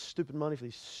all this stupid money for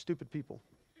these stupid people.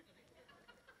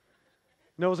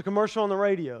 And there was a commercial on the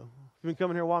radio. You've been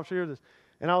coming here a while, I'm sure you heard this.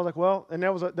 And I was like, well, and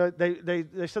that was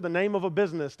they said the name of a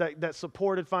business that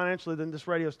supported financially this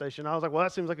radio station. I was like, well,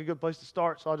 that seems like a good place to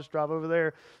start, so I'll just drive over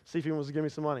there, see if he wants to give me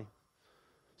some money.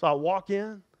 So I walk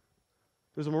in.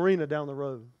 There's a marina down the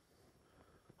road.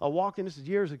 I walk in, this is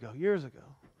years ago,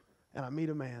 and I meet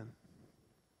a man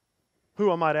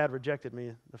who, I might add, rejected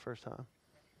me the first time.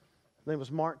 His name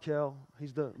was Mark Kell.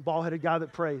 He's the bald-headed guy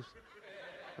that prays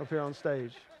up here on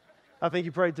stage. I think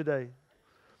he prayed today.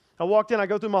 I walked in, I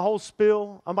go through my whole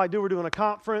spiel. We're doing a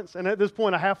conference, and at this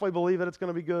point, I halfway believe that it's going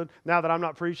to be good. Now that I'm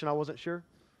not preaching, I wasn't sure.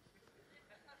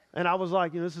 And I was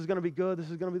like, this is going to be good. This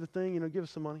is going to be the thing. Give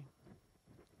us some money.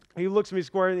 He looks me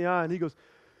square in the eye and he goes,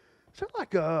 is there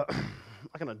like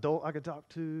an adult I could talk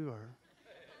to or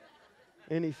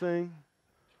anything?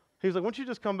 He was like, why don't you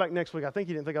just come back next week? I think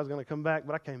he didn't think I was going to come back,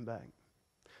 but I came back.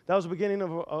 That was the beginning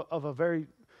of a very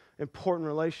important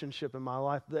relationship in my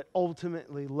life that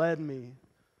ultimately led me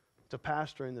to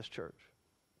pastoring this church.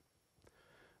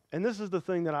 And this is the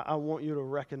thing that I want you to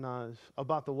recognize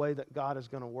about the way that God is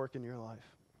going to work in your life.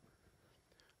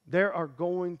 There are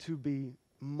going to be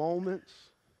moments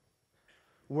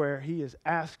where He is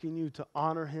asking you to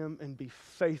honor Him and be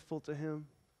faithful to Him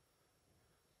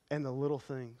and the little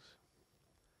things.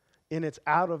 And it's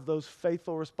out of those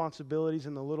faithful responsibilities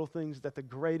and the little things that the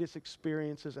greatest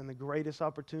experiences and the greatest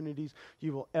opportunities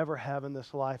you will ever have in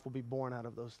this life will be born out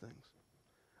of those things.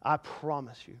 I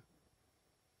promise you.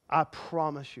 I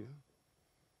promise you.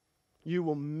 You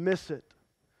will miss it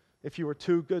if you are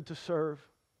too good to serve.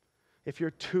 If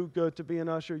you're too good to be an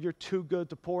usher, you're too good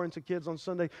to pour into kids on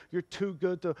Sunday, you're too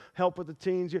good to help with the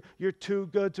teens, you're too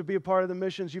good to be a part of the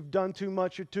missions, you've done too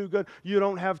much, you're too good, you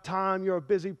don't have time, you're a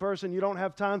busy person, you don't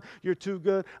have time, you're too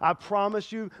good. I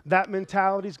promise you that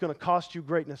mentality is going to cost you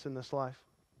greatness in this life.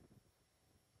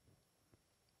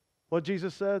 What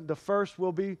Jesus said, the first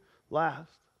will be last,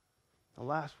 the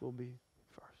last will be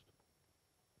first.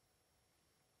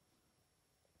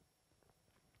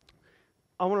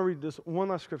 I want to read this one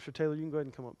last scripture. Taylor, you can go ahead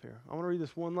and come up here. I want to read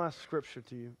this one last scripture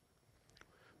to you.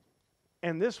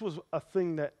 And this was a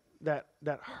thing that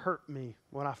hurt me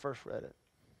when I first read it.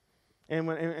 And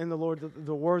when the word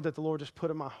that the Lord just put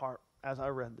in my heart as I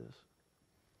read this.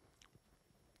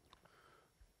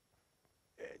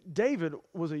 David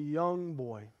was a young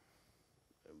boy,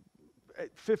 at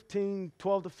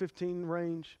 12 to 15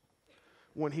 range,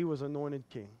 when he was anointed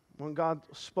king. When God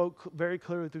spoke very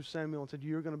clearly through Samuel and said,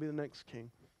 you're going to be the next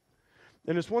king.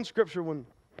 And there's one scripture when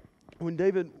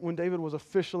David was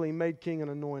officially made king and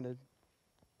anointed.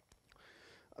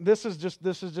 This is just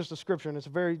a scripture, and it's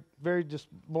very, very just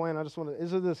bland. I just want to,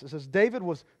 it says, David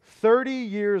was 30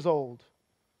 years old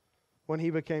when he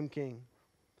became king,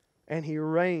 and he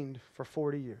reigned for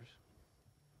 40 years.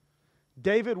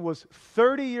 David was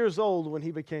 30 years old when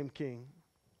he became king,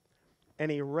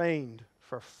 and he reigned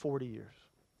for 40 years.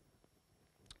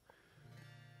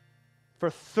 For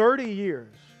 30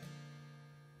 years,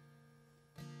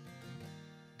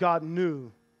 God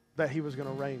knew that he was going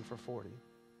to reign for 40.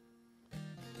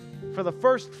 For the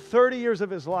first 30 years of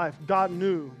his life, God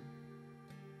knew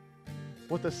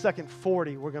what the second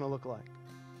 40 were going to look like.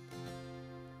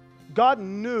 God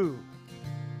knew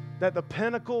that the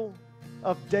pinnacle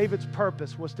of David's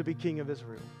purpose was to be king of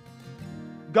Israel.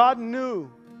 God knew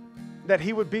that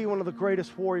he would be one of the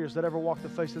greatest warriors that ever walked the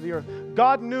face of the earth.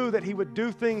 God knew that he would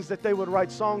do things that they would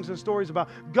write songs and stories about.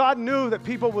 God knew that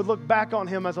people would look back on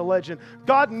him as a legend.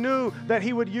 God knew that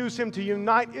he would use him to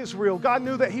unite Israel. God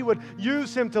knew that he would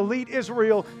use him to lead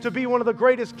Israel to be one of the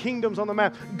greatest kingdoms on the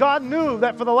map. God knew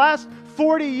that for the last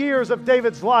 40 years of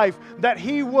David's life, that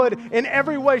he would in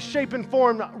every way, shape, and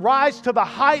form rise to the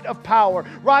height of power,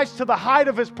 rise to the height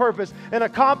of his purpose, and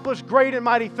accomplish great and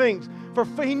mighty things. For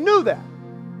he knew that.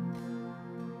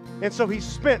 And so he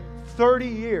spent 30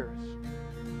 years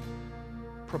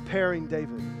preparing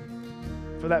David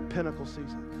for that pinnacle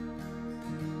season.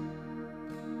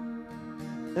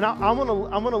 And I'm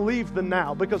gonna leave the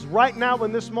now, because right now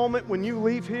in this moment, when you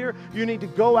leave here, you need to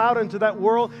go out into that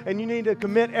world and you need to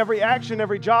commit every action,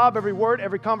 every job, every word,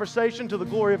 every conversation to the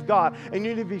glory of God. And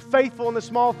you need to be faithful in the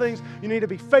small things. You need to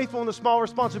be faithful in the small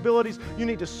responsibilities. You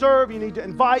need to serve. You need to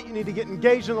invite. You need to get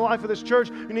engaged in the life of this church.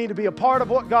 You need to be a part of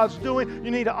what God's doing.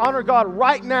 You need to honor God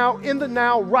right now, in the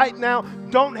now, right now.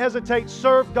 Don't hesitate.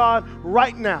 Serve God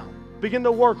right now. Begin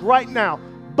to work right now.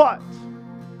 But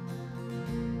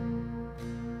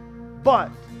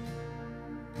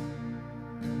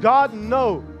God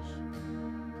knows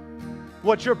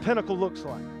what your pinnacle looks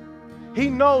like. He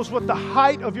knows what the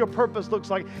height of your purpose looks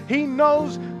like. He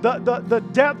knows the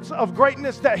depths of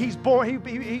greatness that He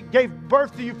gave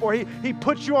birth to you for. He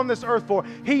put you on this earth for.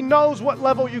 He knows what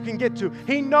level you can get to.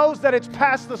 He knows that it's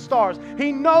past the stars.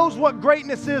 He knows what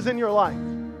greatness is in your life.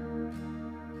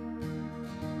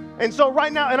 And so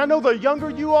right now, and I know the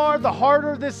younger you are, the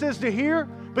harder this is to hear,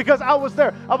 because I was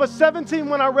there. I was 17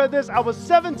 when I read this. I was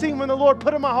 17 when the Lord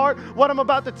put in my heart what I'm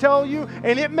about to tell you,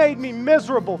 and it made me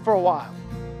miserable for a while.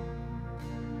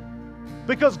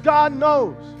 Because God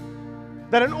knows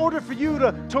that in order for you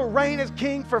to reign as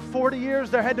king for 40 years,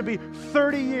 there had to be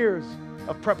 30 years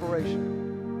of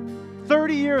preparation.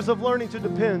 30 years of learning to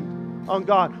depend on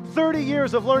God. 30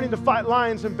 years of learning to fight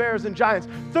lions and bears and giants.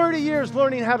 30 years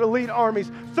learning how to lead armies.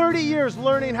 30 years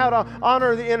learning how to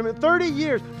honor the enemy. 30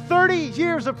 years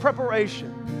of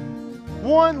preparation.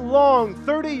 One long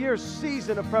 30-year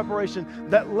season of preparation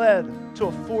that led to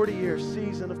a 40-year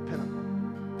season of pinnacle.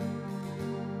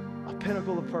 A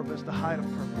pinnacle of purpose, the height of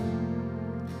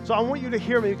purpose. So I want you to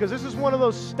hear me, because this is one of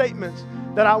those statements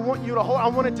that I want you to hold. I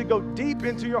want it to go deep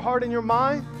into your heart and your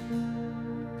mind.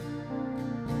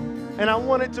 And I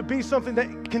want it to be something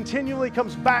that continually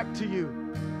comes back to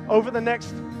you over the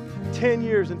next 10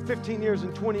 years and 15 years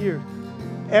and 20 years.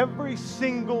 Every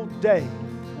single day,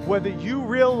 whether you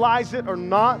realize it or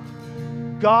not,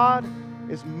 God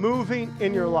is moving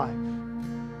in your life.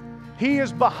 He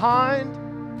is behind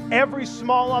every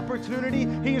small opportunity.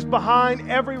 He is behind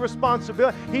every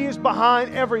responsibility. He is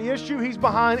behind every issue. He's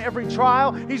behind every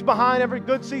trial. He's behind every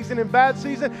good season and bad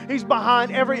season. He's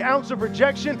behind every ounce of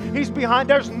rejection. He's behind.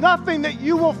 There's nothing that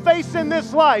you will face in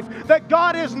this life that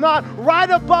God is not right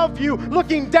above you,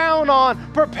 looking down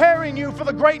on, preparing you for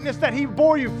the greatness that He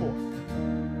bore you for.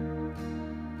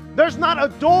 There's not a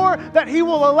door that He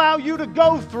will allow you to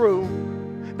go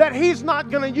through that He's not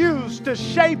going to use to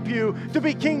shape you to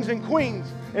be kings and queens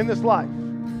in this life.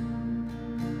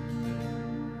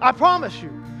 I promise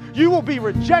you. You will be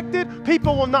rejected.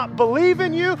 People will not believe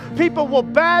in you. People will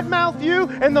badmouth you.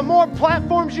 And the more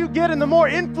platforms you get and the more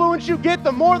influence you get,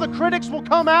 the more the critics will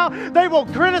come out. They will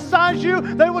criticize you.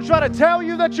 They will try to tell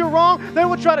you that you're wrong. They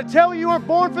will try to tell you weren't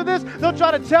born for this. They'll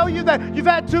try to tell you that you've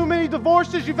had too many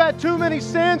divorces. You've had too many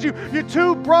sins. You're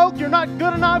too broke. You're not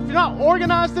good enough. You're not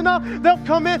organized enough. They'll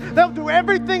come in. They'll do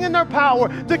everything in their power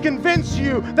to convince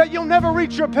you that you'll never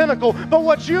reach your pinnacle. But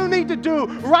what you need to do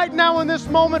right now in this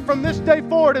moment from this day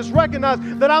forward is recognize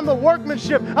that I'm the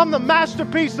workmanship. I'm the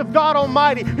masterpiece of God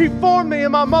Almighty. He formed me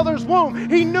in my mother's womb.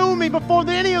 He knew me before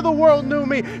any of the world knew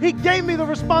me. He gave me the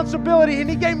responsibility and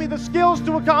He gave me the skills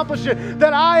to accomplish it.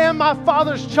 That I am my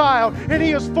Father's child and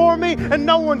He is for me and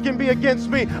no one can be against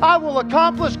me. I will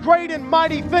accomplish great and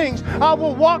mighty things. I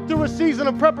will walk through a season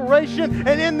of preparation,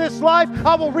 and in this life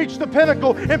I will reach the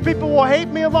pinnacle, and people will hate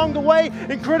me along the way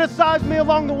and criticize me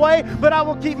along the way, but I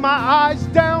will keep my eyes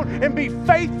down and be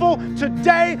faithful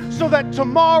today, so that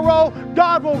tomorrow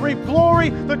God will reap glory,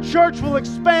 the church will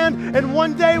expand, and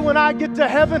one day when I get to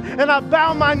heaven and I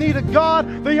bow my knee to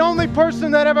God, the only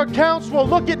person that ever counts will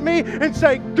look at me and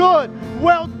say, "Good,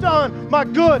 well done, my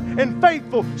good and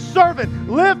faithful servant."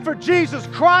 Live for Jesus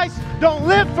Christ. Don't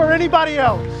live for anybody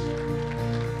else.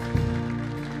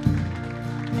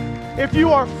 If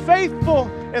you are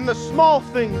faithful in the small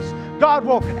things, God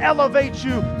will elevate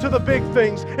you to the big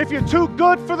things. If you're too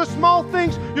good for the small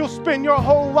things, you'll spend your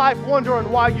whole life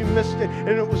wondering why you missed it, and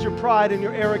it was your pride and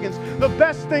your arrogance. The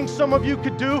best thing some of you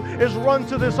could do is run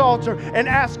to this altar and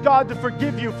ask God to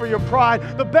forgive you for your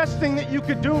pride. The best thing that you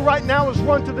could do right now is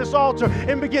run to this altar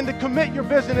and begin to commit your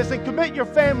business and commit your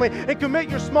family and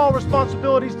commit your small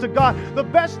responsibilities to God. The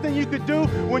best thing you could do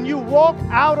when you walk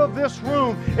out of this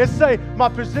room is say, my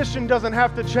position doesn't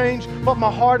have to change, but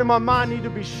my heart and my mind need to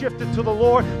be shifted to the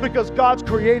Lord, because God's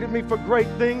created me for great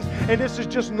things, and this is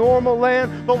just normal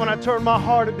land, but when I turn my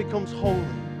heart, it becomes holy.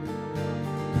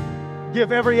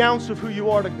 Give every ounce of who you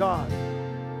are to God.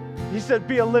 He said,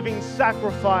 be a living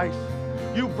sacrifice.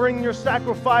 You bring your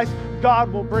sacrifice,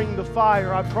 God will bring the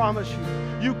fire, I promise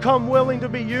you. You come willing to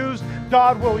be used,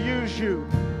 God will use you.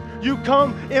 You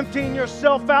come emptying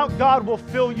yourself out, God will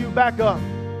fill you back up.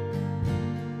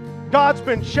 God's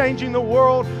been changing the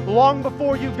world long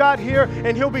before you got here,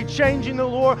 and He'll be changing the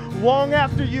world long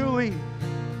after you leave.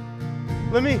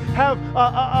 Let me have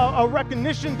a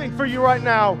recognition thing for you right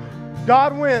now.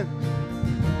 God wins.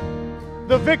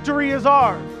 The victory is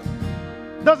ours.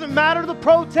 Doesn't matter the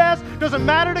protest, doesn't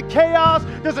matter the chaos,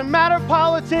 doesn't matter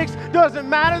politics, doesn't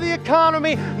matter the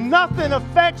economy. Nothing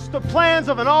affects the plans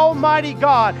of an almighty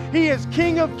God. He is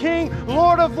King of kings,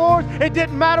 Lord of lords. It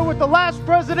didn't matter with the last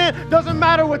president, doesn't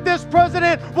matter with this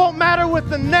president, won't matter with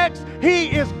the next. He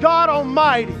is God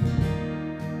Almighty.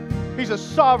 He's a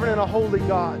sovereign and a holy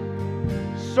God.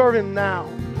 Serve Him now.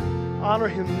 Honor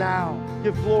Him now.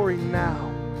 Give glory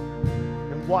now.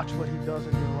 And watch what He does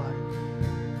in your life.